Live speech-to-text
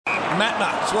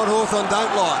Matner. It's what Hawthorn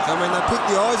don't like. I mean, they pick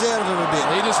the eyes out of him a bit.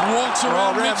 He just walks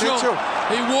around Mitchell.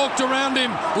 He walked around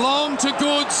him. Long to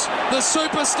Goods, the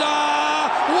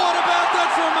superstar. What about that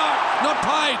for a mark? Not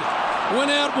paid.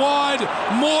 Went out wide.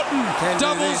 Morton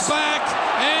doubles back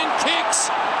and kicks.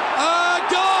 A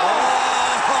goal!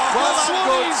 The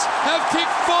Swannies have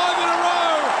kicked 5 in a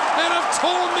row and have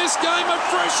torn this game a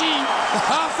freshie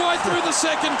halfway through the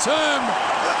second term.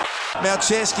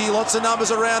 Malcheski, lots of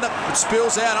numbers around it. It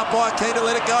spills out, up by keen to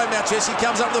let it go. Malcheski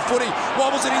comes up the footy,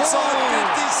 wobbles it inside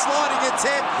 50, sliding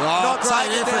attempt. Not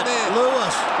taking it down there.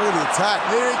 Lewis, look at the attack.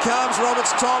 Here he comes,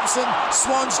 Roberts Thompson.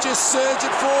 Swans just surge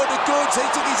it forward to Goods. He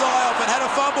took his eye off and had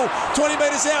a fumble. 20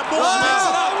 metres out, Morton picks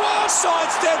it up.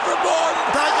 Sidestep from Morton.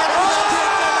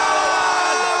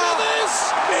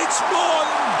 Mitch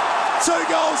Morton, 2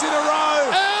 goals in a row.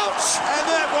 Ouch! And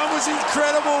that one was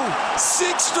incredible. 6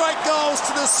 straight goals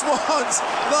to the Swans.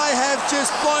 They have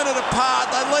just blown it apart.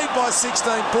 They lead by 16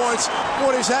 points.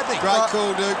 What is happening? Great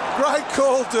call, Duke. Great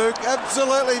call, Duke.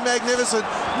 Absolutely magnificent.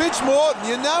 Mitch Morton,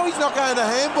 you know he's not going to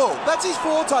handball. That's his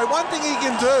forte. One thing he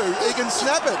can do, he can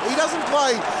snap it. He doesn't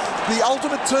play the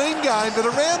ultimate team game, but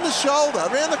around the shoulder,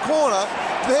 around the corner,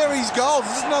 there he's goals.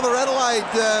 This is another Adelaide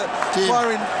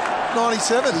player in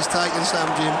 97. He's taken some,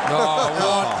 Jim. Oh,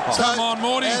 what? So, come on,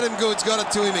 Morty. Adam Goods got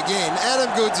it to him again. Adam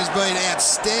Goods has been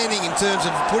outstanding in terms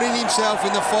of putting himself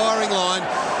in the firing line.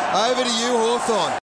 Over to you, Hawthorn.